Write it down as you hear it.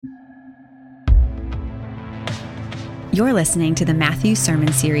You're listening to the Matthew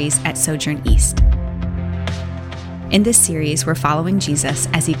Sermon Series at Sojourn East. In this series, we're following Jesus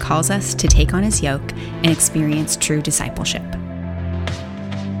as he calls us to take on his yoke and experience true discipleship.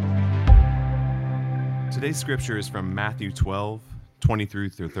 Today's scripture is from Matthew 12, 23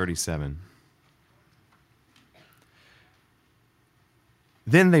 through 37.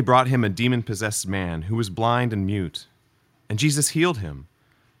 Then they brought him a demon-possessed man who was blind and mute, and Jesus healed him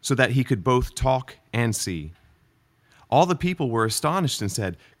so that he could both talk and see. All the people were astonished and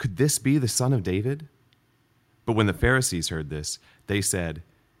said, "Could this be the son of David?" But when the Pharisees heard this, they said,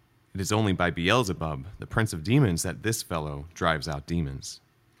 "It is only by Beelzebub, the prince of demons, that this fellow drives out demons."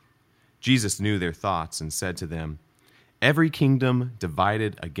 Jesus knew their thoughts and said to them, "Every kingdom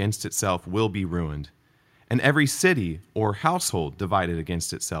divided against itself will be ruined, and every city or household divided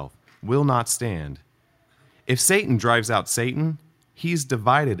against itself will not stand. If Satan drives out Satan, he's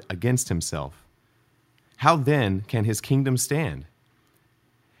divided against himself. How then can his kingdom stand?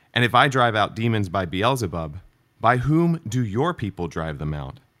 And if I drive out demons by Beelzebub, by whom do your people drive them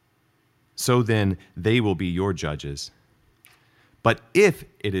out? So then they will be your judges. But if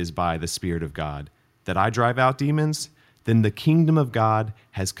it is by the Spirit of God that I drive out demons, then the kingdom of God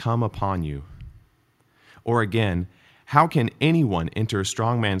has come upon you. Or again, how can anyone enter a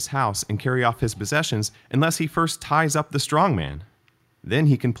strong man's house and carry off his possessions unless he first ties up the strong man? Then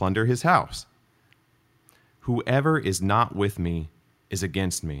he can plunder his house. Whoever is not with me is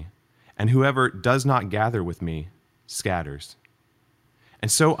against me, and whoever does not gather with me scatters.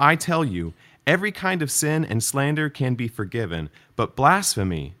 And so I tell you, every kind of sin and slander can be forgiven, but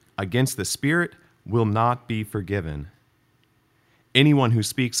blasphemy against the Spirit will not be forgiven. Anyone who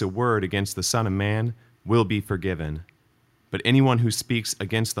speaks a word against the Son of Man will be forgiven, but anyone who speaks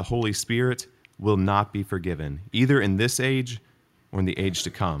against the Holy Spirit will not be forgiven, either in this age or in the age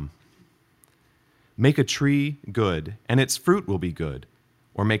to come. Make a tree good, and its fruit will be good,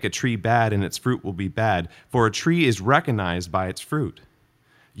 or make a tree bad, and its fruit will be bad, for a tree is recognized by its fruit.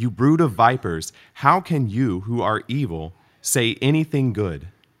 You brood of vipers, how can you, who are evil, say anything good?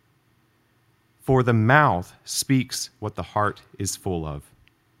 For the mouth speaks what the heart is full of.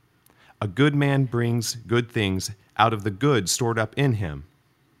 A good man brings good things out of the good stored up in him,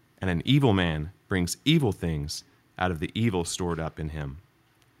 and an evil man brings evil things out of the evil stored up in him.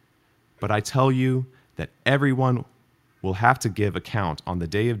 But I tell you that everyone will have to give account on the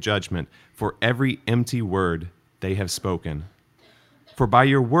day of judgment for every empty word they have spoken. For by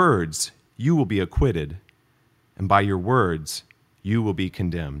your words you will be acquitted, and by your words you will be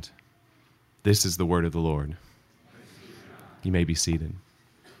condemned. This is the word of the Lord. You may be seated.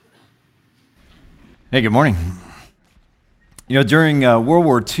 Hey, good morning. During World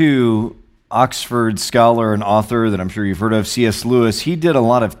War II, Oxford scholar and author that I'm sure you've heard of, C.S. Lewis, he did a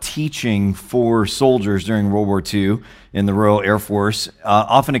lot of teaching for soldiers during World War II in the Royal Air Force,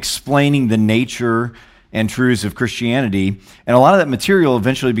 often explaining the nature and truths of Christianity. And a lot of that material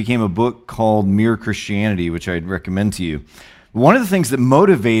eventually became a book called Mere Christianity, which I'd recommend to you. One of the things that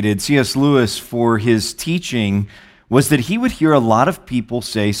motivated C.S. Lewis for his teaching was that he would hear a lot of people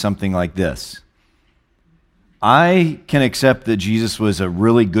say something like this: I can accept that Jesus was a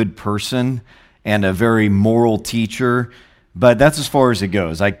really good person and a very moral teacher, but that's as far as it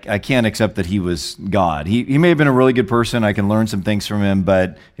goes. I can't accept that he was God. He may have been a really good person. I can learn some things from him,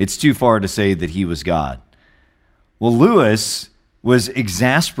 but it's too far to say that he was God. Well, Lewis was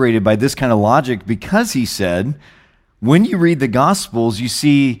exasperated by this kind of logic because he said, when you read the Gospels, you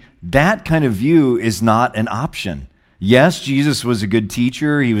see that kind of view is not an option. Yes, Jesus was a good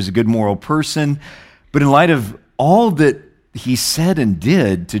teacher. He was a good moral person. But in light of all that he said and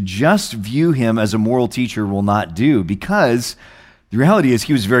did, to just view him as a moral teacher will not do, because the reality is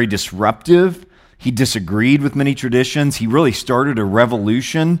he was very disruptive. He disagreed with many traditions. He really started a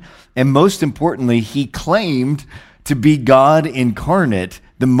revolution. And most importantly, he claimed to be God incarnate,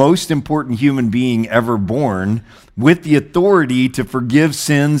 the most important human being ever born, with the authority to forgive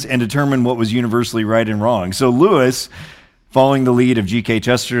sins and determine what was universally right and wrong. So Lewis, following the lead of G.K.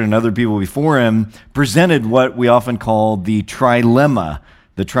 Chesterton and other people before him, presented what we often call the trilemma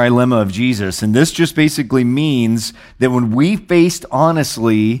of Jesus. And this just basically means that when we faced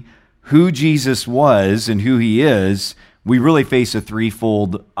honestly who Jesus was and who he is, we really face a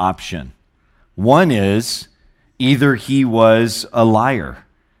threefold option. One is either he was a liar.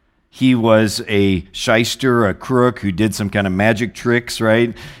 He was a shyster, a crook who did some kind of magic tricks,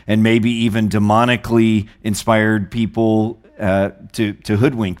 right? And maybe even demonically inspired people to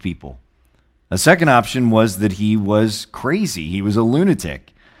hoodwink people. A second option was that he was crazy. He was a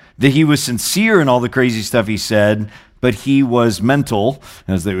lunatic. That he was sincere in all the crazy stuff he said, but he was mental,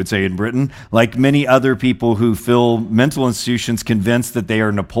 as they would say in Britain, like many other people who fill mental institutions convinced that they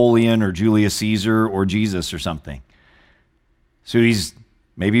are Napoleon or Julius Caesar or Jesus or something. So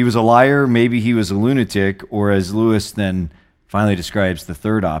maybe he was a liar, maybe he was a lunatic, or as Lewis then finally describes the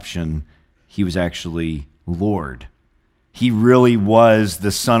third option, he was actually Lord. He really was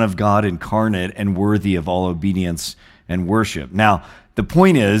the Son of God incarnate and worthy of all obedience and worship. Now, the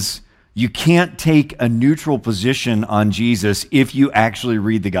point is, you can't take a neutral position on Jesus if you actually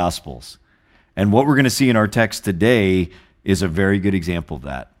read the Gospels. And what we're going to see in our text today is a very good example of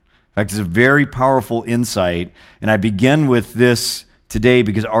that. In fact, it's a very powerful insight. And I begin with this today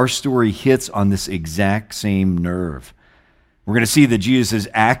because our story hits on this exact same nerve. We're going to see that Jesus'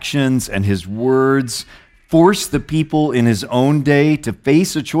 actions and his words force the people in his own day to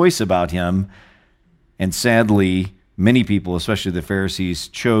face a choice about him. And sadly, many people, especially the Pharisees,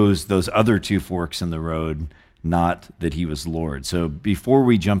 chose those other two forks in the road, not that he was Lord. So before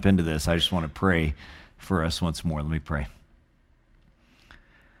we jump into this, I just want to pray for us once more. Let me pray.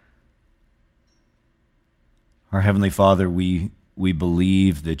 Our Heavenly Father, we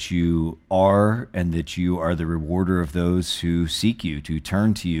believe that you are and that you are the rewarder of those who seek you, to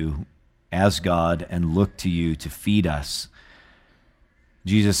turn to you as God and look to you to feed us.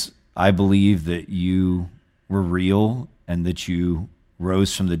 Jesus, I believe that you were real and that you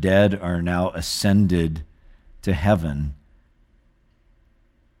rose from the dead, are now ascended to heaven.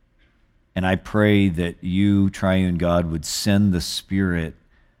 And I pray that you, triune God, would send the Spirit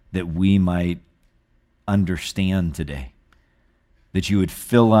that we might understand today, that you would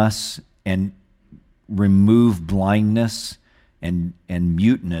fill us and remove blindness and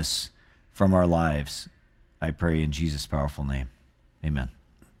muteness from our lives. I pray in Jesus' powerful name. Amen.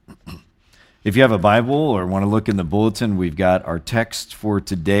 If you have a Bible or want to look in the bulletin, we've got our text for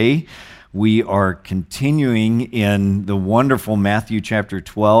today. We are continuing in the wonderful Matthew chapter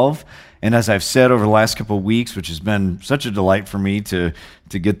 12. And as I've said over the last couple of weeks, which has been such a delight for me to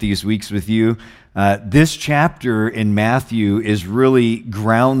get these weeks with you, this chapter in Matthew is really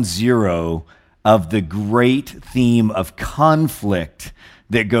ground zero of the great theme of conflict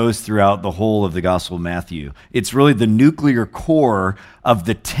that goes throughout the whole of the Gospel of Matthew. It's really the nuclear core of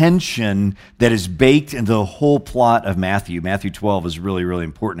the tension that is baked into the whole plot of Matthew. Matthew 12 is really, really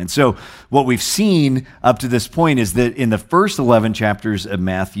important. And so what we've seen up to this point is that in the first 11 chapters of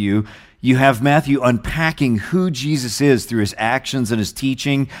Matthew, you have Matthew unpacking who Jesus is through his actions and his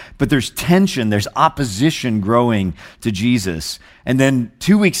teaching, but there's tension, there's opposition growing to Jesus. And then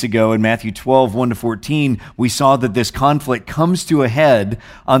 2 weeks ago in Matthew 12, 1-14, we saw that this conflict comes to a head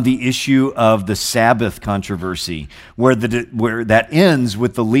on the issue of the Sabbath controversy, where that ends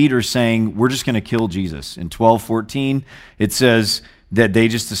with the leader saying, we're just going to kill Jesus. In 12:14, it says that they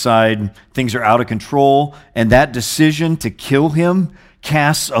just decide things are out of control, and that decision to kill him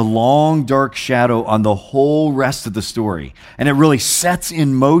casts a long, dark shadow on the whole rest of the story. And it really sets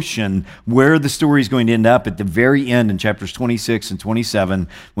in motion where the story is going to end up at the very end in chapters 26 and 27,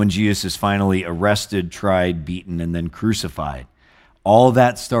 when Jesus is finally arrested, tried, beaten, and then crucified. All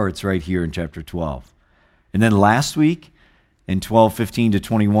that starts right here in chapter 12. And then last week, in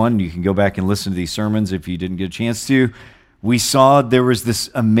 12:15-21, you can go back and listen to these sermons if you didn't get a chance to, we saw there was this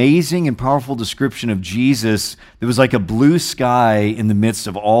amazing and powerful description of Jesus that was like a blue sky in the midst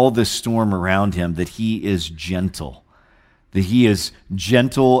of all this storm around him, that he is gentle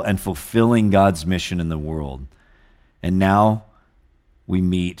and fulfilling God's mission in the world. And now we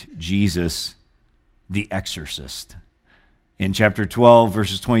meet Jesus, the exorcist. In chapter 12,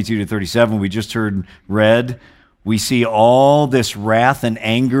 verses 22-37, we just heard read, we see all this wrath and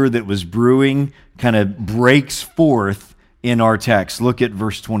anger that was brewing kind of breaks forth in our text. Look at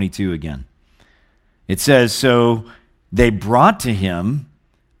verse 22 again. It says, so they brought to him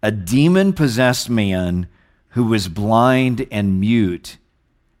a demon-possessed man who was blind and mute,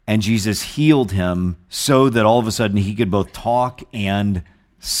 and Jesus healed him so that all of a sudden he could both talk and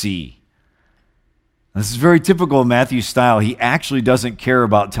see. This is very typical of Matthew's style. He actually doesn't care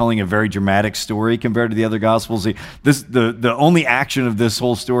about telling a very dramatic story compared to the other Gospels. The only action of this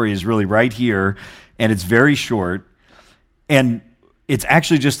whole story is really right here, and it's very short. And it's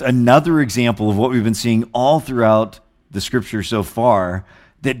actually just another example of what we've been seeing all throughout the Scripture so far,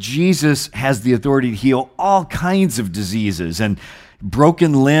 that Jesus has the authority to heal all kinds of diseases and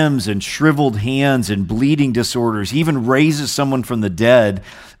broken limbs and shriveled hands and bleeding disorders. He even raises someone from the dead.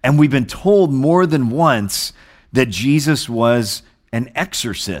 And we've been told more than once that Jesus was an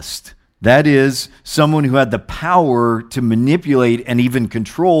exorcist. That is, someone who had the power to manipulate and even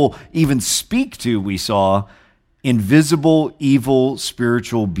control, even speak to, we saw, invisible, evil,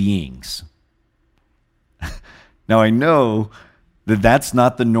 spiritual beings. Now, I know that that's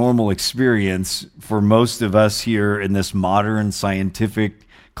not the normal experience for most of us here in this modern, scientific,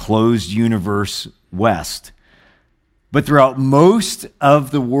 closed universe West. But throughout most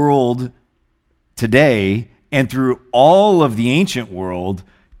of the world today, and through all of the ancient world,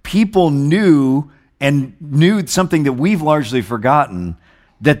 people knew something that we've largely forgotten,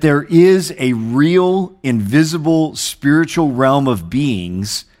 that there is a real, invisible, spiritual realm of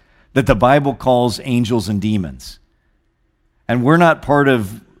beings that the Bible calls angels and demons. And we're not part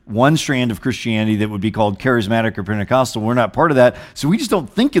of one strand of Christianity that would be called charismatic or Pentecostal. We're not part of that. So we just don't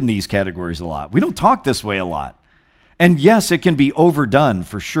think in these categories a lot. We don't talk this way a lot. And yes, it can be overdone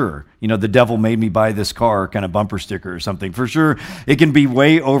for sure. You know, the devil made me buy this car kind of bumper sticker or something. For sure, it can be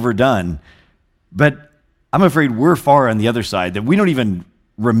way overdone. But I'm afraid we're far on the other side, that we don't even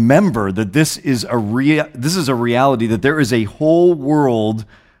remember that this is a reality, that there is a whole world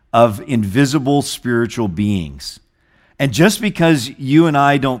of invisible spiritual beings. And just because you and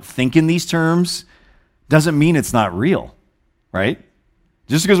I don't think in these terms doesn't mean it's not real, right?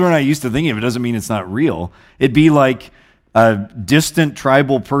 Just because we're not used to thinking of it doesn't mean it's not real. It'd be like a distant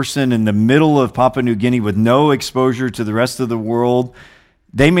tribal person in the middle of Papua New Guinea with no exposure to the rest of the world.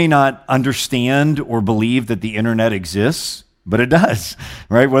 They may not understand or believe that the internet exists, but it does,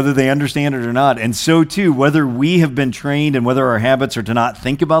 right? Whether they understand it or not. And so too, whether we have been trained and whether our habits are to not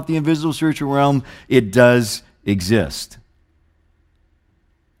think about the invisible spiritual realm, it does exist.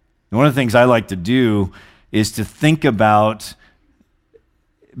 And one of the things I like to do is to think about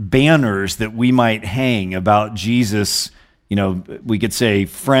banners that we might hang about Jesus. You know, we could say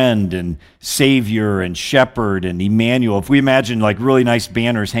friend and savior and shepherd and Emmanuel. If we imagine like really nice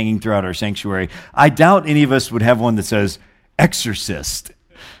banners hanging throughout our sanctuary, I doubt any of us would have one that says exorcist.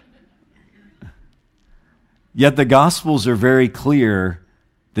 Yet the Gospels are very clear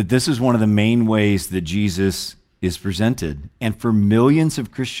that this is one of the main ways that Jesus is presented. And for millions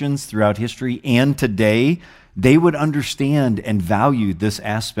of Christians throughout history and today, they would understand and value this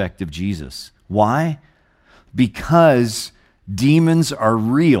aspect of Jesus. Why? Because demons are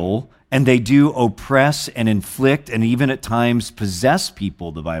real and they do oppress and inflict and even at times possess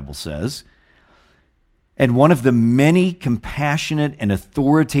people, the Bible says. And one of the many compassionate and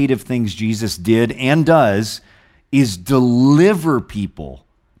authoritative things Jesus did and does is deliver people.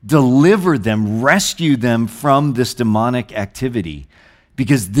 Deliver them, rescue them from this demonic activity,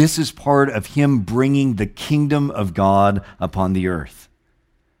 because this is part of him bringing the kingdom of God upon the earth.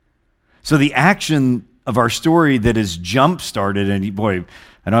 So the action of our story that is jump-started, and boy,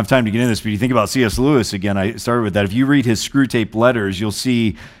 I don't have time to get into this, but you think about C.S. Lewis again, I started with that. If you read his Screwtape Letters, you'll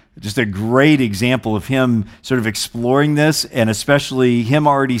see just a great example of him sort of exploring this, and especially him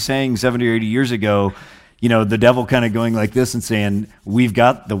already saying 70 or 80 years ago, you know, the devil kind of going like this and saying, we've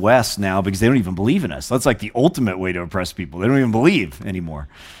got the West now because they don't even believe in us. That's like the ultimate way to oppress people. They don't even believe anymore,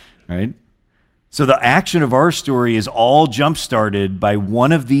 right? So the action of our story is all jump-started by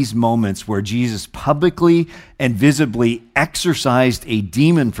one of these moments where Jesus publicly and visibly exorcised a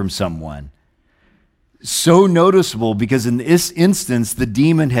demon from someone. So noticeable because in this instance, the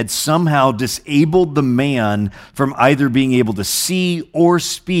demon had somehow disabled the man from either being able to see or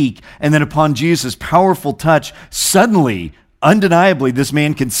speak. And then upon Jesus' powerful touch, suddenly, undeniably, this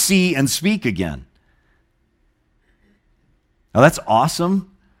man can see and speak again. Now that's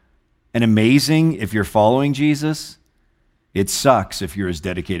awesome and amazing if you're following Jesus. It sucks if you're his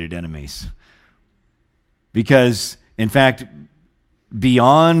dedicated enemies. Because, in fact,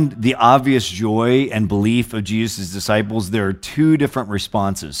 beyond the obvious joy and belief of Jesus' disciples, there are two different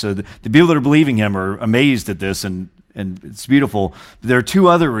responses. So the people that are believing him are amazed at this, and it's beautiful. There are two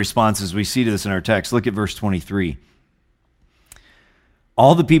other responses we see to this in our text. Look at verse 23.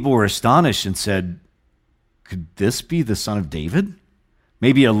 All the people were astonished and said, could this be the son of David?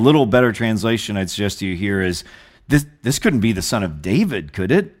 Maybe a little better translation I'd suggest to you here is, this couldn't be the son of David,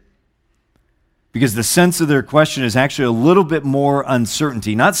 could it? Because the sense of their question is actually a little bit more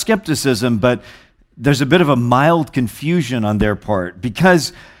uncertainty. Not skepticism, but there's a bit of a mild confusion on their part.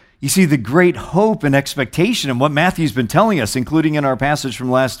 Because, you see, the great hope and expectation and what Matthew's been telling us, including in our passage from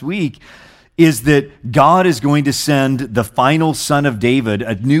last week, is that God is going to send the final son of David,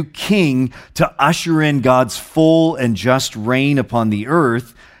 a new king, to usher in God's full and just reign upon the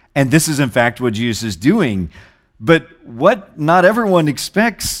earth. And this is, in fact, what Jesus is doing. But what not everyone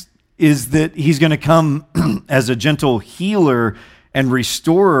expects is that he's going to come as a gentle healer and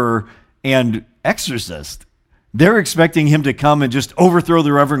restorer and exorcist. They're expecting him to come and just overthrow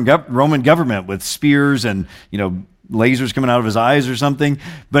the Roman government with spears and, lasers coming out of his eyes or something.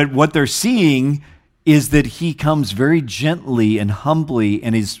 But what they're seeing is that he comes very gently and humbly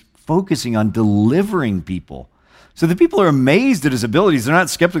and is focusing on delivering people So the people are amazed at his abilities. They're not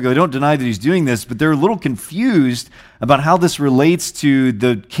skeptical. They don't deny that he's doing this, but they're a little confused about how this relates to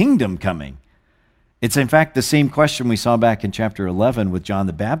the kingdom coming. It's, in fact, the same question we saw back in chapter 11 with John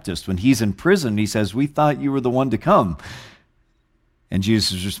the Baptist. When he's in prison, he says, "We thought you were the one to come." And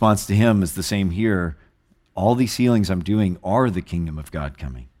Jesus' response to him is the same here. All these healings I'm doing are the kingdom of God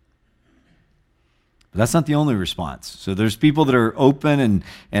coming. But that's not the only response. So there's people that are open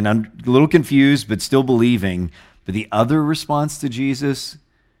and a little confused, but still believing. But the other response to Jesus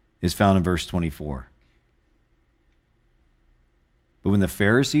is found in verse 24. But when the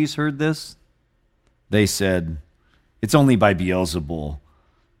Pharisees heard this, they said, "It's only by Beelzebul,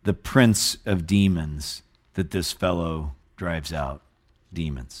 the prince of demons, that this fellow drives out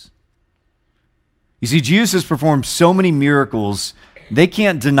demons." You see, Jesus has performed so many miracles, they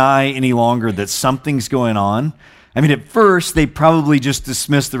can't deny any longer that something's going on. I mean, at first, they probably just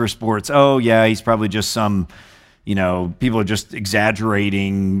dismissed the reports. Oh, yeah, he's probably just some, people are just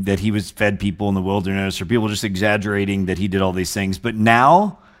exaggerating that he was fed people in the wilderness, or people just exaggerating that he did all these things. But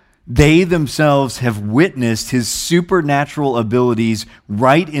now, they themselves have witnessed his supernatural abilities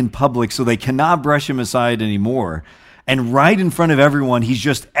right in public, so they cannot brush him aside anymore. And right in front of everyone, he's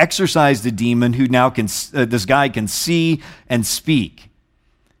just exorcised a demon who now this guy can see and speak.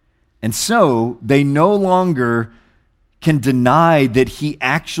 And so they no longer can deny that he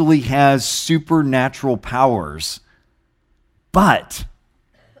actually has supernatural powers. But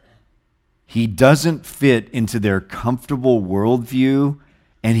he doesn't fit into their comfortable worldview,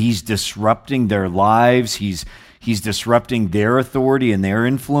 and he's disrupting their lives. He's disrupting their authority and their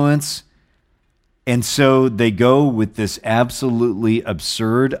influence. And so they go with this absolutely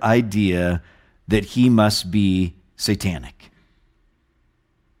absurd idea that he must be satanic.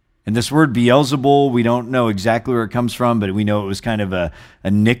 And this word Beelzebul, we don't know exactly where it comes from, but we know it was kind of a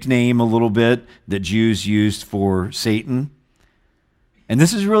nickname a little bit that Jews used for Satan. And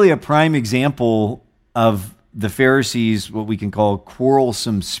this is really a prime example of the Pharisees, what we can call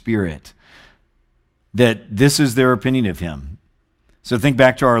quarrelsome spirit, that this is their opinion of him. So think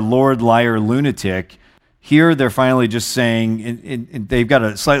back to our Lord, liar, lunatic. Here they're finally just saying, and they've got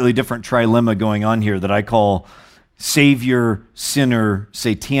a slightly different trilemma going on here that I call Savior, sinner,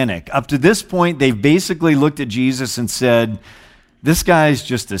 satanic. Up to this point, they've basically looked at Jesus and said, this guy's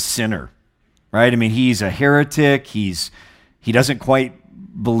just a sinner, right? I mean, he's a heretic. He doesn't quite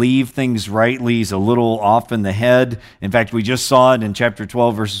believe things rightly. He's a little off in the head. In fact, we just saw it in chapter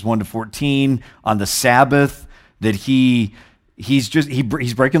 12, verses 1 to 14, on the Sabbath, that he's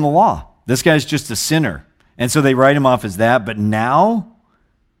breaking the law. This guy's just a sinner. And so they write him off as that. But now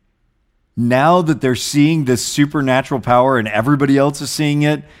that they're seeing this supernatural power and everybody else is seeing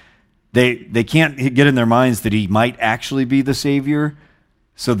it, they can't get in their minds that he might actually be the Savior.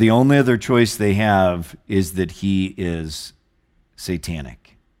 So the only other choice they have is that he is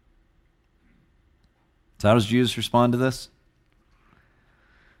satanic. So how does Jesus respond to this?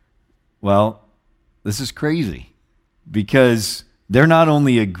 Well, this is crazy, because they're not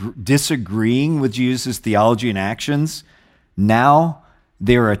only disagreeing with Jesus' theology and actions, now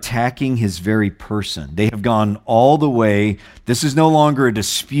they're attacking his very person. They have gone all the way. This is no longer a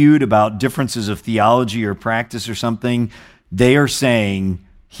dispute about differences of theology or practice or something. They are saying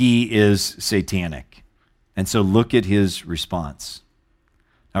he is satanic. And so look at his response.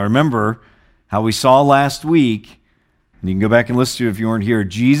 Now remember how we saw last week, and you can go back and listen to it if you weren't here,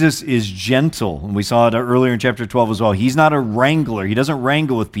 Jesus is gentle. And we saw it earlier in chapter 12 as well. He's not a wrangler. He doesn't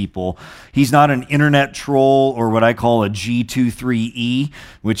wrangle with people. He's not an internet troll, or what I call a G23E,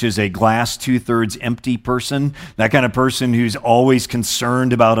 which is a glass 2/3 empty person. That kind of person who's always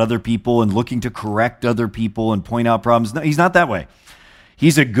concerned about other people and looking to correct other people and point out problems. No, he's not that way.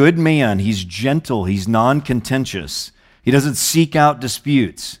 He's a good man. He's gentle. He's non-contentious. He doesn't seek out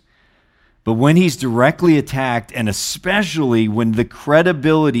disputes. But when he's directly attacked, and especially when the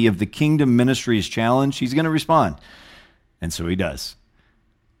credibility of the kingdom ministry is challenged, he's going to respond. And so he does.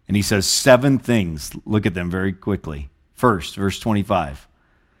 And he says 7 things. Look at them very quickly. First, verse 25.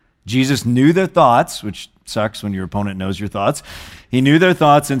 Jesus knew their thoughts, which sucks when your opponent knows your thoughts. He knew their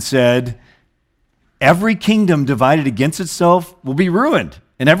thoughts and said, every kingdom divided against itself will be ruined.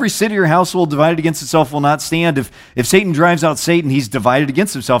 And every city or household divided against itself will not stand. If Satan drives out Satan, he's divided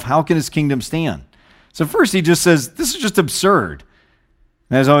against himself. How can his kingdom stand? So first he just says, this is just absurd.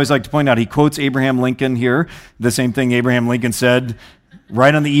 And as I always like to point out, he quotes Abraham Lincoln here, the same thing Abraham Lincoln said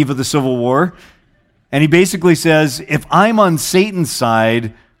right on the eve of the Civil War. And he basically says, if I'm on Satan's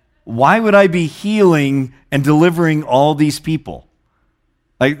side, why would I be healing and delivering all these people?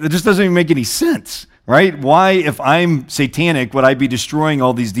 Like, it just doesn't even make any sense. Right? Why, if I'm satanic, would I be destroying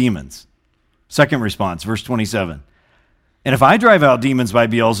all these demons? Second response, verse 27. And if I drive out demons by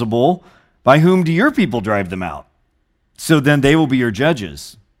Beelzebul, by whom do your people drive them out? So then they will be your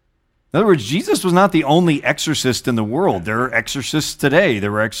judges. In other words, Jesus was not the only exorcist in the world. There are exorcists today.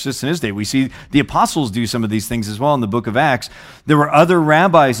 There were exorcists in his day. We see the apostles do some of these things as well in the book of Acts. There were other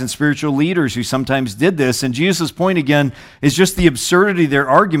rabbis and spiritual leaders who sometimes did this. And Jesus' point again is just the absurdity of their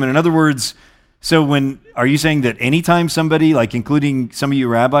argument. In other words, are you saying that anytime somebody, like including some of you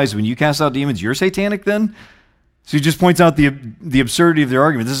rabbis, when you cast out demons, you're satanic then? So he just points out the absurdity of their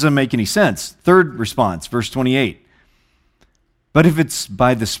argument. This doesn't make any sense. Third response, verse 28. But if it's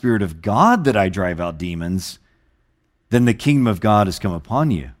by the Spirit of God that I drive out demons, then the kingdom of God has come upon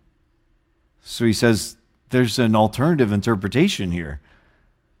you. So he says there's an alternative interpretation here.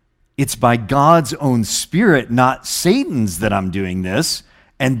 It's by God's own Spirit, not Satan's, that I'm doing this.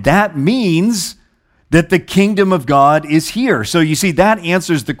 And that means that the kingdom of God is here. So you see, that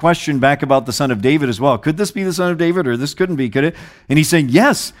answers the question back about the Son of David as well. Could this be the Son of David, or this couldn't be, could it? And he's saying,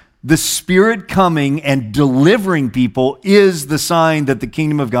 yes, the Spirit coming and delivering people is the sign that the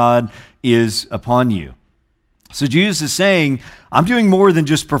kingdom of God is upon you. So Jesus is saying, I'm doing more than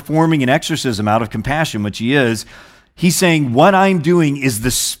just performing an exorcism out of compassion, which he is. He's saying what I'm doing is the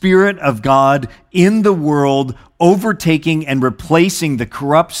Spirit of God in the world overtaking and replacing the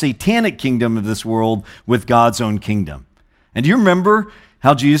corrupt satanic kingdom of this world with God's own kingdom. And do you remember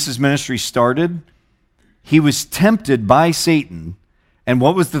how Jesus' ministry started? He was tempted by Satan. And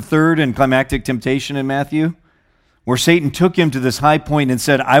what was the third and climactic temptation in Matthew? Where Satan took him to this high point and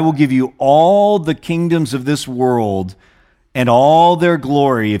said, I will give you all the kingdoms of this world and all their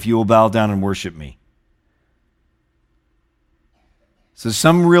glory if you will bow down and worship me. So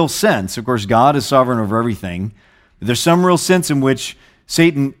some real sense, of course, God is sovereign over everything. But there's some real sense in which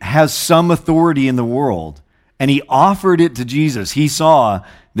Satan has some authority in the world. And he offered it to Jesus. He saw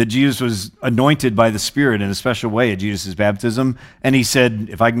that Jesus was anointed by the Spirit in a special way at Jesus' baptism. And he said,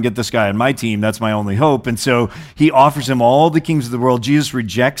 if I can get this guy on my team, that's my only hope. And so he offers him all the kings of the world. Jesus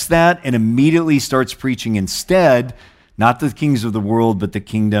rejects that and immediately starts preaching instead, not the kings of the world, but the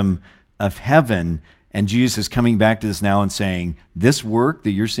kingdom of heaven. And Jesus is coming back to this now and saying, this work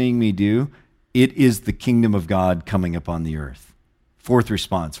that you're seeing me do, it is the kingdom of God coming upon the earth. Fourth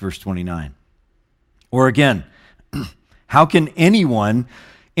response, verse 29. Or again, how can anyone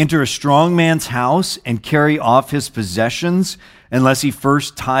enter a strong man's house and carry off his possessions unless he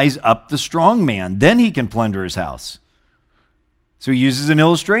first ties up the strong man? Then he can plunder his house. So he uses an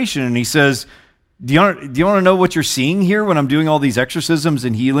illustration and he says, do you want to know what you're seeing here when I'm doing all these exorcisms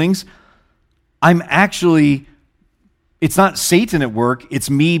and healings? It's not Satan at work, it's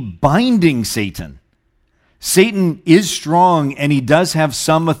me binding Satan. Satan is strong and he does have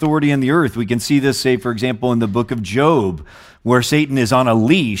some authority in the earth. We can see this, say, for example, in the book of Job, where Satan is on a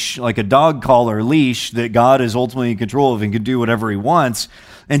leash, like a dog collar leash that God is ultimately in control of and can do whatever he wants.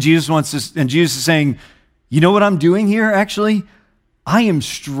 And Jesus is saying, you know what I'm doing here, actually? I am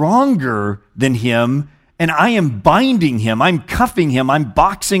stronger than him, and I am binding him. I'm cuffing him. I'm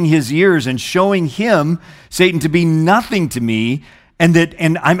boxing his ears and showing him, Satan, to be nothing to me. And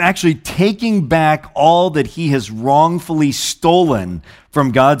I'm actually taking back all that he has wrongfully stolen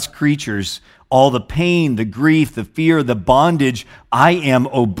from God's creatures, all the pain, the grief, the fear, the bondage, I am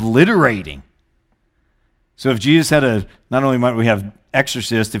obliterating. So if Jesus had not only might we have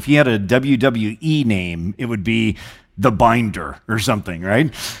exorcist, if he had a WWE name, it would be the Binder or something,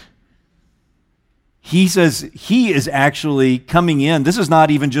 right? He says he is actually coming in. This is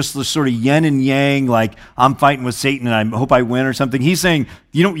not even just the sort of yin and yang, like I'm fighting with Satan and I hope I win or something. He's saying,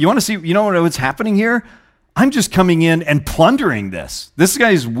 you want to see, what's happening here? I'm just coming in and plundering this. This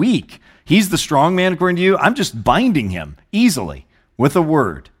guy is weak. He's the strong man according to you. I'm just binding him easily with a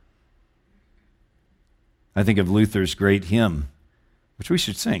word. I think of Luther's great hymn, which we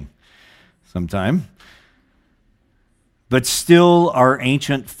should sing sometime. But still our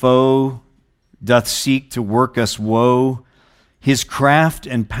ancient foe doth seek to work us woe. His craft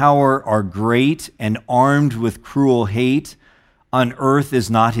and power are great, and armed with cruel hate, on earth is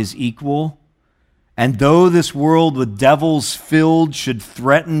not his equal. And though this world with devils filled should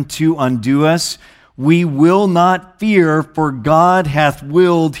threaten to undo us, we will not fear, for God hath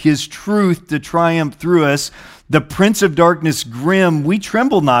willed his truth to triumph through us. The prince of darkness grim, we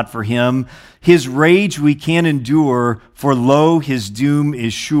tremble not for him. His rage we can endure, for lo, his doom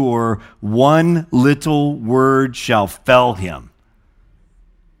is sure. One little word shall fell him.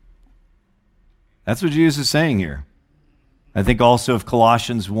 That's what Jesus is saying here. I think also of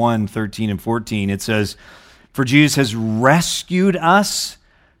Colossians 1:13 and 14. It says, for Jesus has rescued us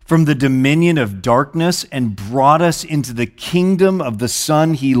from the dominion of darkness and brought us into the kingdom of the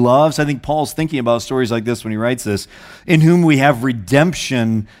Son he loves. I think Paul's thinking about stories like this when he writes this, in whom we have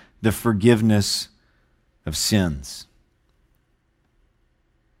redemption, the forgiveness of sins.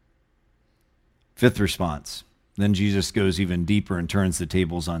 Fifth response. Then Jesus goes even deeper and turns the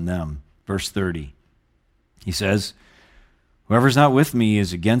tables on them. Verse 30. He says, whoever's not with me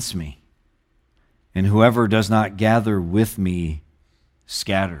is against me, and whoever does not gather with me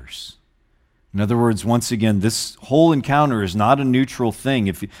scatters. In other words, once again, this whole encounter is not a neutral thing.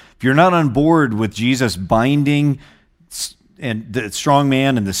 If you're not on board with Jesus binding and the strong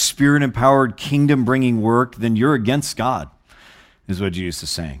man and the Spirit-empowered kingdom-bringing work, then you're against God, is what Jesus is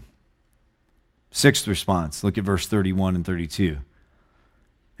saying. Sixth response, look at verse 31 and 32.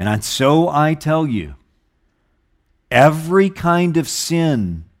 And so I tell you, every kind of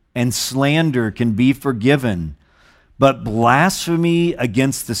sin and slander can be forgiven, but blasphemy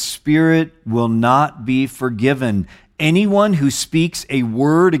against the Spirit will not be forgiven. Anyone who speaks a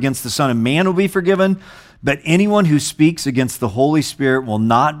word against the Son of Man will be forgiven, but anyone who speaks against the Holy Spirit will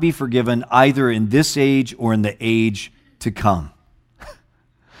not be forgiven either in this age or in the age to come.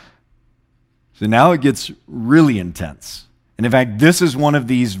 So now it gets really intense. And in fact, this is one of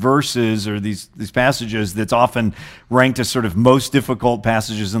these verses or these passages that's often ranked as sort of most difficult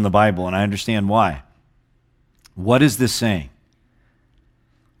passages in the Bible, and I understand why. What is this saying?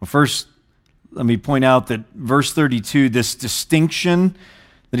 Well, first, let me point out that verse 32, this distinction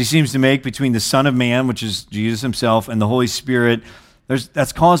that he seems to make between the Son of Man, which is Jesus himself, and the Holy Spirit,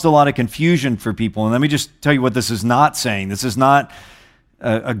 that's caused a lot of confusion for people. And let me just tell you what this is not saying. This is not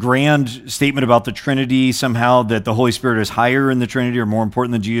a grand statement about the Trinity, somehow that the Holy Spirit is higher in the Trinity or more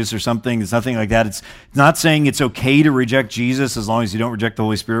important than Jesus or something. It's nothing like that. It's not saying it's okay to reject Jesus as long as you don't reject the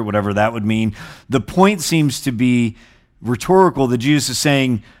Holy Spirit, whatever that would mean. The point seems to be rhetorical, that Jesus is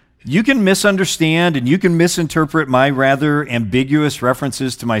saying, you can misunderstand and you can misinterpret my rather ambiguous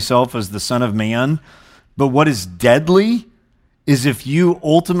references to myself as the Son of Man, but what is deadly is if you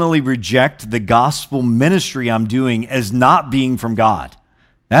ultimately reject the gospel ministry I'm doing as not being from God.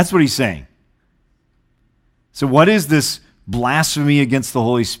 That's what he's saying. So what is this blasphemy against the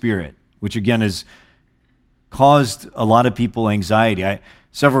Holy Spirit, which again has caused a lot of people anxiety?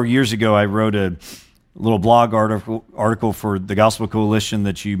 Several years ago, I wrote a little blog article for the Gospel Coalition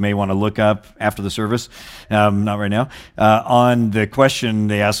that you may want to look up after the service, not right now, on the question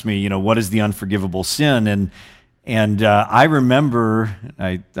they asked me, what is the unforgivable sin? And I remember,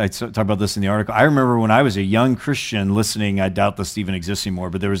 I talk about this in the article, I remember when I was a young Christian listening, I doubt this even exists anymore,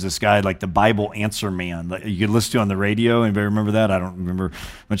 but there was this guy like the Bible Answer Man that you could listen to on the radio. Anybody remember that? I don't remember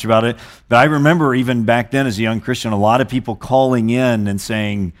much about it. But I remember even back then as a young Christian, a lot of people calling in and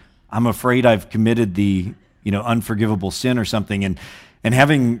saying, I'm afraid I've committed the unforgivable sin or something. And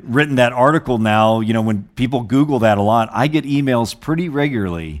having written that article now, when people Google that a lot, I get emails pretty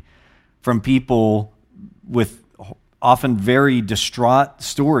regularly from people with often very distraught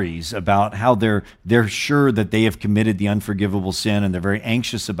stories about how they're sure that they have committed the unforgivable sin, and they're very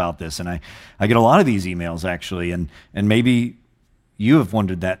anxious about this. And I get a lot of these emails, actually, and maybe you have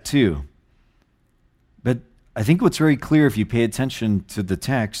wondered that too. But I think what's very clear if you pay attention to the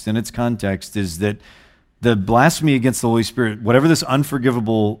text and its context is that the blasphemy against the Holy Spirit, whatever this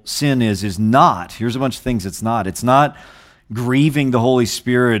unforgivable sin is not, here's a bunch of things it's not. It's not grieving the Holy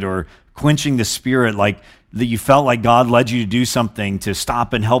Spirit or quenching the Spirit, like that you felt like God led you to do something to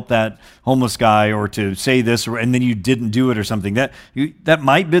stop and help that homeless guy or to say this, and then you didn't do it or something. That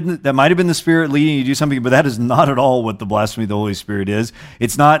might have been the Spirit leading you to do something, but that is not at all what the blasphemy of the Holy Spirit is.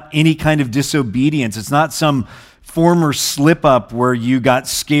 It's not any kind of disobedience. It's not some former slip up where you got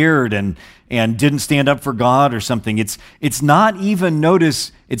scared and didn't stand up for God or something. It's not even,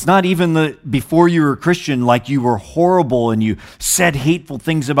 notice, it's not even before you were a Christian, like you were horrible and you said hateful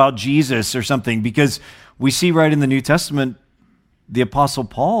things about Jesus or something, because we see right in the New Testament, the Apostle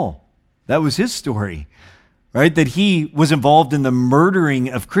Paul, that was his story, right? That he was involved in the murdering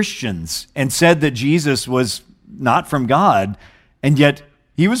of Christians and said that Jesus was not from God, and yet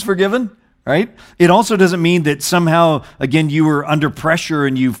he was forgiven, right? It also doesn't mean that somehow, again, you were under pressure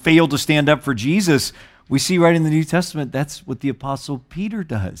and you failed to stand up for Jesus. We see right in the New Testament, that's what the Apostle Peter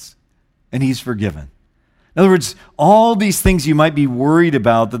does, and he's forgiven. In other words, all these things you might be worried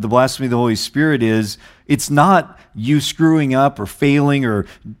about that the blasphemy of the Holy Spirit is, it's not you screwing up or failing or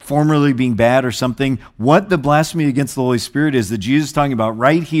formerly being bad or something. What the blasphemy against the Holy Spirit is that Jesus is talking about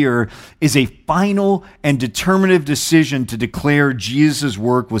right here is a final and determinative decision to declare Jesus'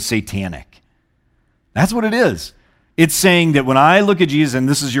 work was satanic. That's what it is. It's saying that when I look at Jesus, and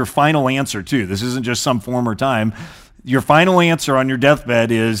this is your final answer too, this isn't just some former time, your final answer on your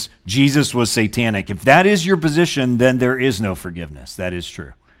deathbed is Jesus was satanic. If that is your position, then there is no forgiveness. That is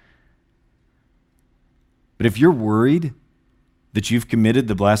true. But if you're worried that you've committed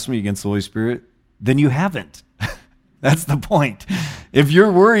the blasphemy against the Holy Spirit, then you haven't. That's the point. If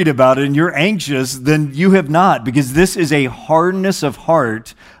you're worried about it and you're anxious, then you have not, because this is a hardness of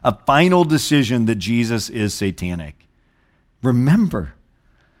heart, a final decision that Jesus is satanic. Remember,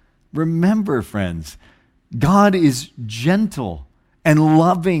 friends, God is gentle and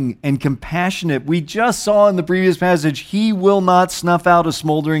loving and compassionate. We just saw in the previous passage, he will not snuff out a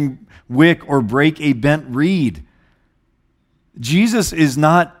smoldering wick or break a bent reed. Jesus is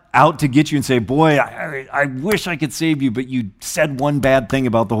not out to get you and say, boy, I wish I could save you, but you said one bad thing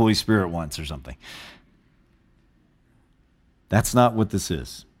about the Holy Spirit once or something. That's not what this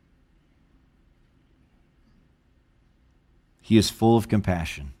is. He is full of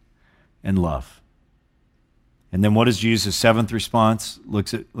compassion and love. And then what is Jesus' seventh response?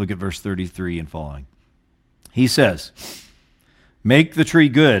 Look at verse 33 and following. He says, make the tree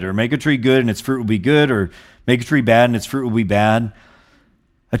good, or make a tree good and its fruit will be good, or make a tree bad and its fruit will be bad.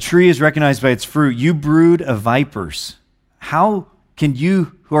 A tree is recognized by its fruit. You brood of vipers. How can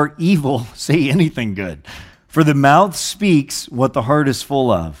you who are evil say anything good? For the mouth speaks what the heart is full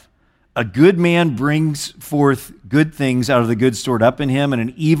of. A good man brings forth good things out of the good stored up in him, and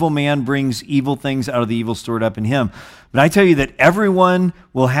an evil man brings evil things out of the evil stored up in him. But I tell you that everyone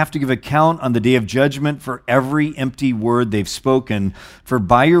will have to give account on the day of judgment for every empty word they've spoken. For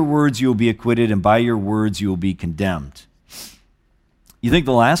by your words you will be acquitted, and by your words you will be condemned. You think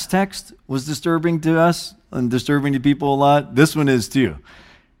the last text was disturbing to us and disturbing to people a lot? This one is too.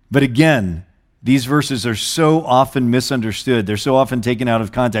 But again, these verses are so often misunderstood. They're so often taken out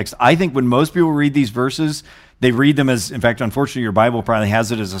of context. I think when most people read these verses, they read them as, in fact, unfortunately, your Bible probably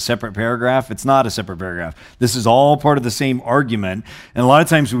has it as a separate paragraph. It's not a separate paragraph. This is all part of the same argument. And a lot of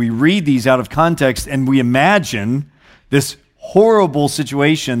times we read these out of context and we imagine this horrible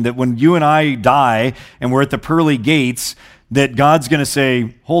situation that when you and I die and we're at the pearly gates, that God's going to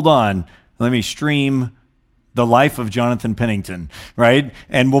say, hold on, let me stream the life of Jonathan Pennington, right?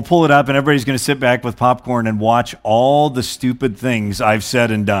 And we'll pull it up and everybody's going to sit back with popcorn and watch all the stupid things I've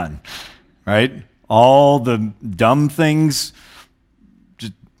said and done, right? All the dumb things.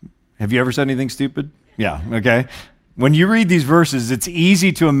 Have you ever said anything stupid? Yeah, okay. When you read these verses, it's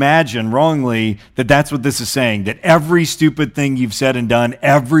easy to imagine wrongly that that's what this is saying, that every stupid thing you've said and done,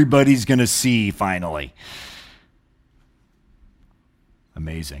 everybody's going to see finally.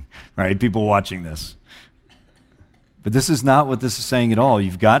 Amazing, right? People watching this. But this is not what this is saying at all.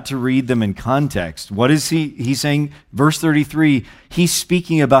 You've got to read them in context. What is he's saying? Verse 33, he's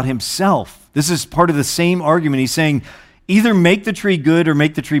speaking about himself. This is part of the same argument. He's saying, either make the tree good or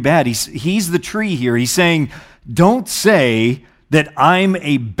make the tree bad. He's the tree here. He's saying, don't say that I'm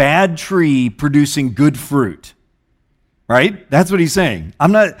a bad tree producing good fruit, right? That's what he's saying.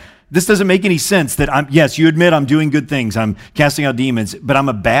 This doesn't make any sense that yes, you admit I'm doing good things. I'm casting out demons, but I'm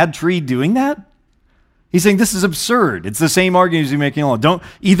a bad tree doing that? He's saying this is absurd. It's the same argument he's making along. Don't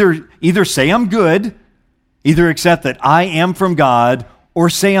either say I'm good, either accept that I am from God, or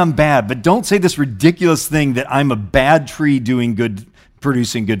say I'm bad, but don't say this ridiculous thing that I'm a bad tree doing good,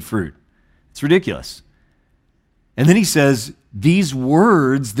 producing good fruit. It's ridiculous. And then he says, these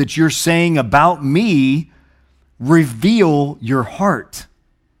words that you're saying about me reveal your heart.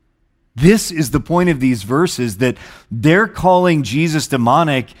 This is the point of these verses, that they're calling Jesus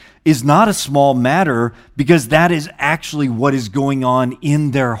demonic is not a small matter, because that is actually what is going on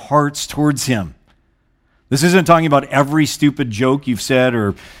in their hearts towards him. This isn't talking about every stupid joke you've said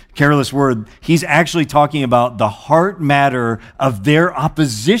or careless word. He's actually talking about the heart matter of their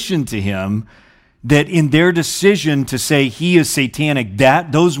opposition to him, that in their decision to say he is satanic,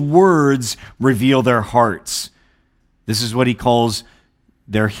 that those words reveal their hearts. This is what he calls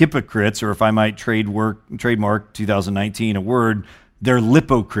they're hypocrites, or if I might trademark 2019 a word, they're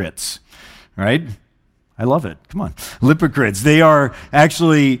lipocrites, right? I love it. Come on. Lipocrites.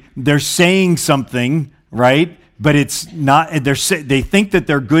 They're saying something, right? But it's not, they think that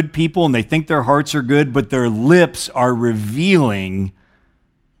they're good people and they think their hearts are good, but their lips are revealing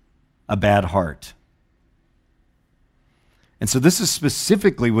a bad heart. And so this is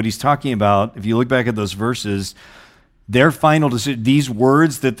specifically what he's talking about. If you look back at those verses, their final decision, these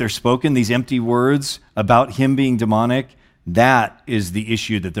words that they're spoken, these empty words about him being demonic, that is the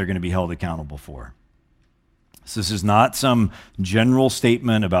issue that they're going to be held accountable for. So this is not some general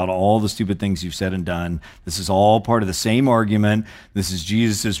statement about all the stupid things you've said and done. This is all part of the same argument. This is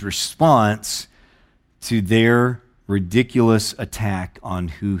Jesus' response to their ridiculous attack on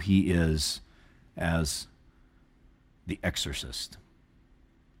who he is as The Exorcist.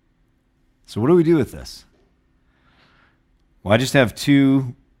 So what do we do with this? Well, I just have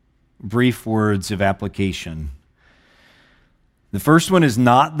two brief words of application. The first one is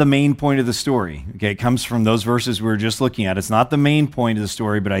not the main point of the story. Okay, it comes from those verses we were just looking at. It's not the main point of the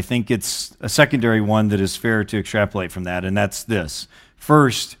story, but I think it's a secondary one that is fair to extrapolate from that, and that's this.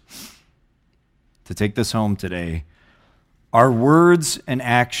 First, to take this home today, our words and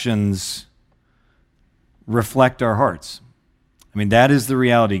actions reflect our hearts. I mean, that is the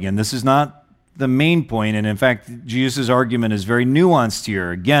reality. Again, this is not the main point, and in fact, Jesus' argument is very nuanced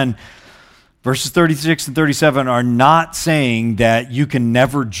here. Again, verses 36 and 37 are not saying that you can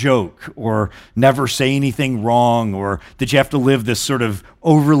never joke or never say anything wrong or that you have to live this sort of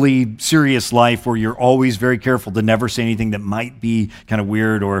overly serious life where you're always very careful to never say anything that might be kind of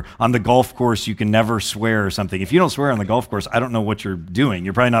weird, or on the golf course you can never swear or something. If you don't swear on the golf course, I don't know what you're doing.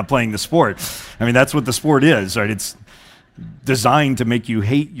 You're probably not playing the sport. I mean, that's what the sport is, right? It's designed to make you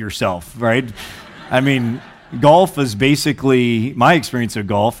hate yourself, right? I mean, golf is basically, my experience of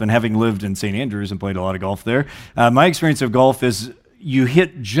golf, and having lived in St. Andrews and played a lot of golf there, my experience of golf is you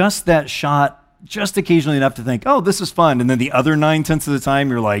hit just that shot just occasionally enough to think, oh, this is fun. And then the other 9/10 of the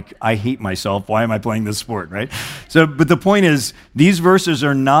time, you're like, I hate myself. Why am I playing this sport, right? So, but the point is, these verses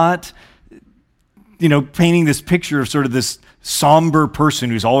are not, painting this picture of sort of this somber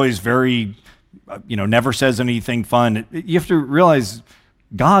person who's always very, never says anything fun. You have to realize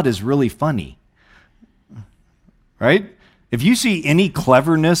God is really funny. Right? If you see any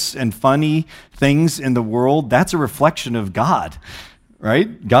cleverness and funny things in the world, that's a reflection of God,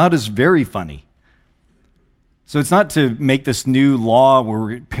 right? God is very funny. So it's not to make this new law where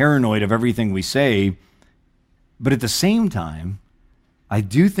we're paranoid of everything we say, but at the same time, I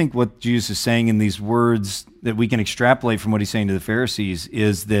do think what Jesus is saying in these words that we can extrapolate from what he's saying to the Pharisees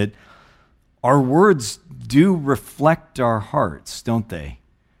is that our words do reflect our hearts, don't they?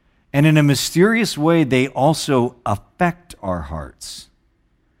 And in a mysterious way, they also affect our hearts,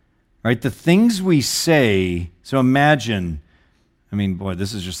 right? The things we say, so imagine,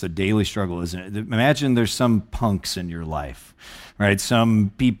 this is just a daily struggle, isn't it? Imagine there's some punks in your life, right?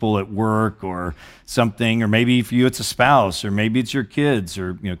 Some people at work or something, or maybe for you it's a spouse, or maybe it's your kids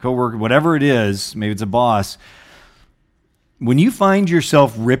or coworker, whatever it is, maybe it's a boss. When you find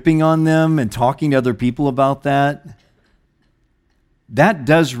yourself ripping on them and talking to other people about that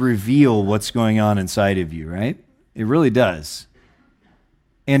does reveal what's going on inside of you, right? It really does.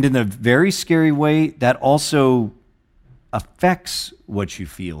 And in a very scary way, that also affects what you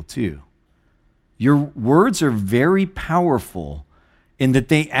feel too. Your words are very powerful in that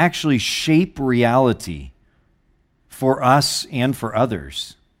they actually shape reality for us and for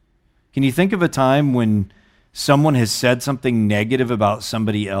others. Can you think of a time when someone has said something negative about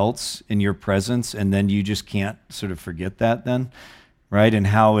somebody else in your presence and then you just can't sort of forget that then? Right, and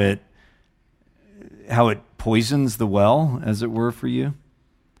how it poisons the well, as it were, for you.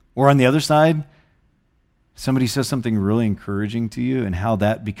 Or on the other side, somebody says something really encouraging to you, and how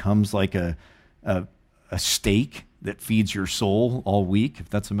that becomes like a steak that feeds your soul all week, if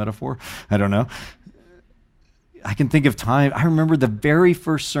that's a metaphor. I don't know. I can think of time. I remember the very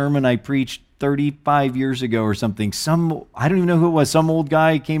first sermon I preached 35 years ago or something. I don't even know who it was. Some old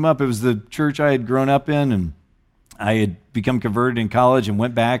guy came up. It was the church I had grown up in, and I had become converted in college and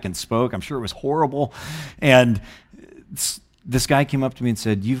went back and spoke. I'm sure it was horrible. And this guy came up to me and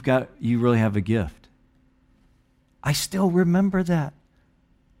said, you really have a gift. I still remember that.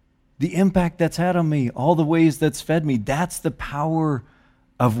 The impact that's had on me, all the ways that's fed me. That's the power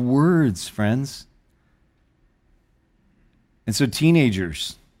of words, friends. And so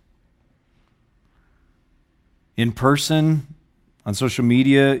teenagers, in person, on social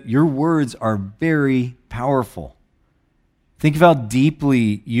media, your words are very powerful. Think of how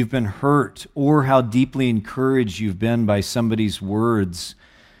deeply you've been hurt or how deeply encouraged you've been by somebody's words.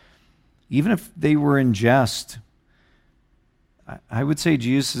 Even if they were in jest, I would say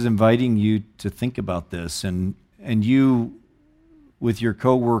Jesus is inviting you to think about this, and you with your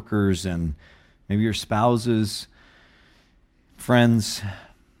coworkers and maybe your spouses, friends.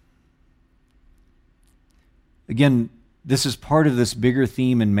 Again, this is part of this bigger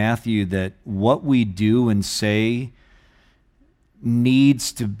theme in Matthew that what we do and say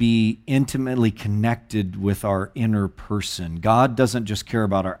needs to be intimately connected with our inner person. God doesn't just care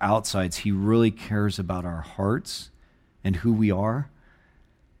about our outsides. He really cares about our hearts and who we are.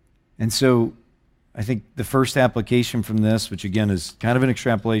 And so I think the first application from this, which again is kind of an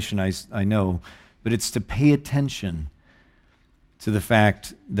extrapolation, I know, but it's to pay attention to the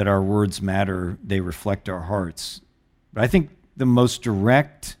fact that our words matter. They reflect our hearts. But I think the most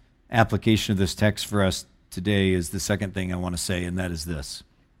direct application of this text for us today is the second thing I want to say, and that is this.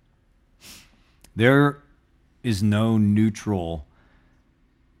 There is no neutral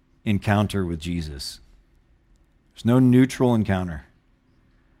encounter with Jesus. There's no neutral encounter.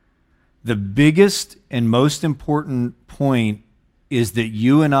 The biggest and most important point is that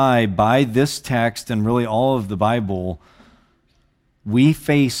you and I, by this text and really all of the Bible, we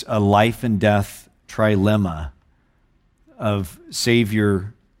face a life and death trilemma of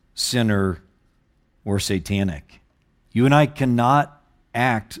Savior, sinner, or satanic. You and I cannot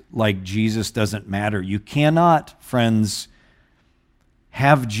act like Jesus doesn't matter. You cannot, friends,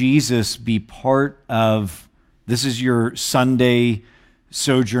 have Jesus be part of, this is your Sunday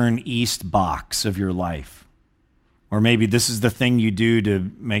Sojourn East box of your life. Or maybe this is the thing you do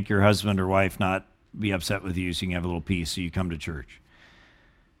to make your husband or wife not be upset with you so you can have a little peace, so you come to church.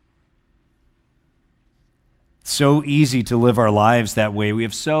 It's so easy to live our lives that way. We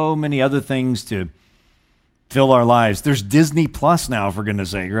have so many other things to fill our lives. There's Disney Plus now, for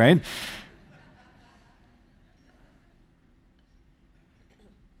goodness sake, right?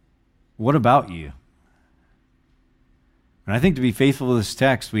 What about you? And I think to be faithful to this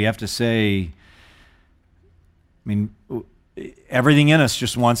text, we have to say, everything in us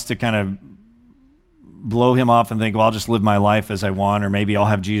just wants to kind of blow him off and think, well, I'll just live my life as I want, or maybe I'll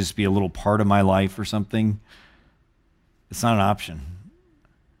have Jesus be a little part of my life or something. It's not an option.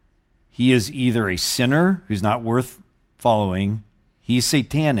 He is either a sinner who's not worth following, he's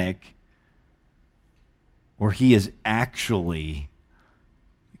satanic, or he is actually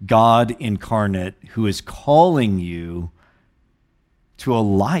God incarnate who is calling you to a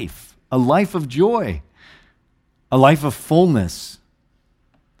life of joy, a life of fullness,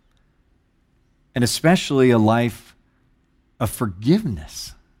 and especially a life of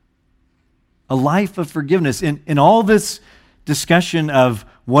forgiveness. A life of forgiveness. In all this discussion of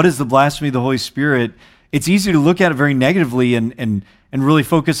what is the blasphemy of the Holy Spirit, it's easy to look at it very negatively and really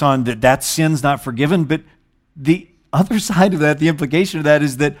focus on that sin's not forgiven, but the other side of that, the implication of that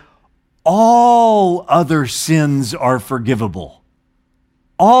is that all other sins are forgivable.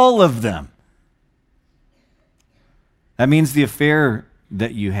 All of them. That means the affair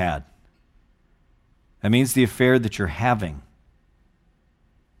that you had. That means the affair that you're having.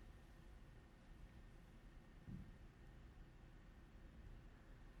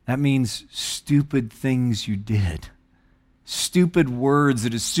 That means stupid things you did. Stupid words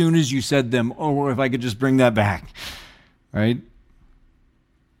that as soon as you said them, oh, if I could just bring that back, right?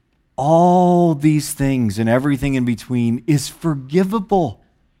 All these things and everything in between is forgivable.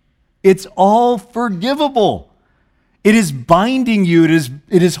 It's all forgivable. It is binding you.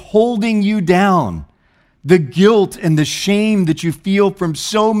 It is holding you down. The guilt and the shame that you feel from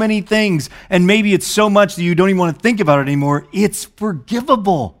so many things, and maybe it's so much that you don't even want to think about it anymore, it's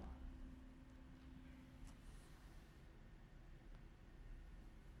forgivable.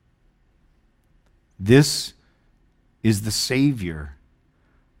 This is the Savior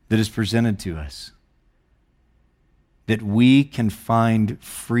that is presented to us, that we can find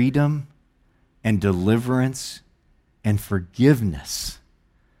freedom and deliverance and forgiveness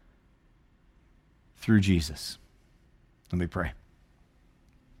through Jesus. Let me pray.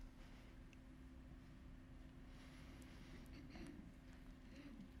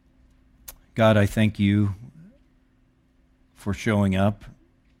 God, I thank you for showing up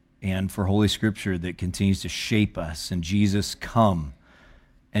and for Holy Scripture that continues to shape us. And Jesus, come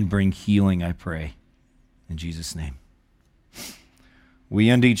and bring healing, I pray. In Jesus' name.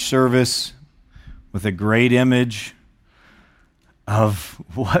 We end each service with a great image of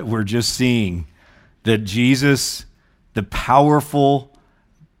what we're just seeing. That Jesus, the powerful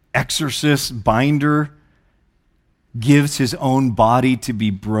exorcist, binder, gives his own body to be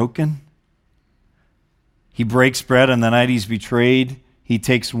broken. He breaks bread on the night he's betrayed. He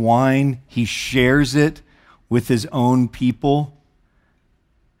takes wine. He shares it with his own people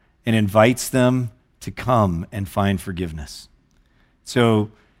and invites them to come and find forgiveness.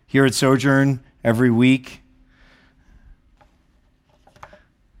 So here at Sojourn, every week,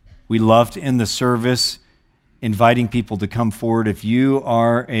 we love to end the service inviting people to come forward. If you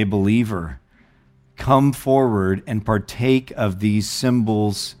are a believer, come forward and partake of these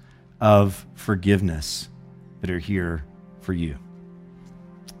symbols of forgiveness that are here for you.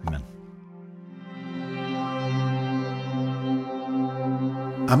 Amen.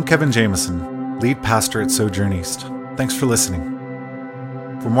 I'm Kevin Jameson, lead pastor at Sojourn East. Thanks for listening.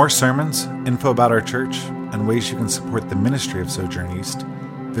 For more sermons, info about our church, and ways you can support the ministry of Sojourn East,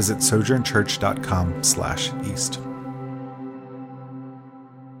 visit sojournchurch.com/east.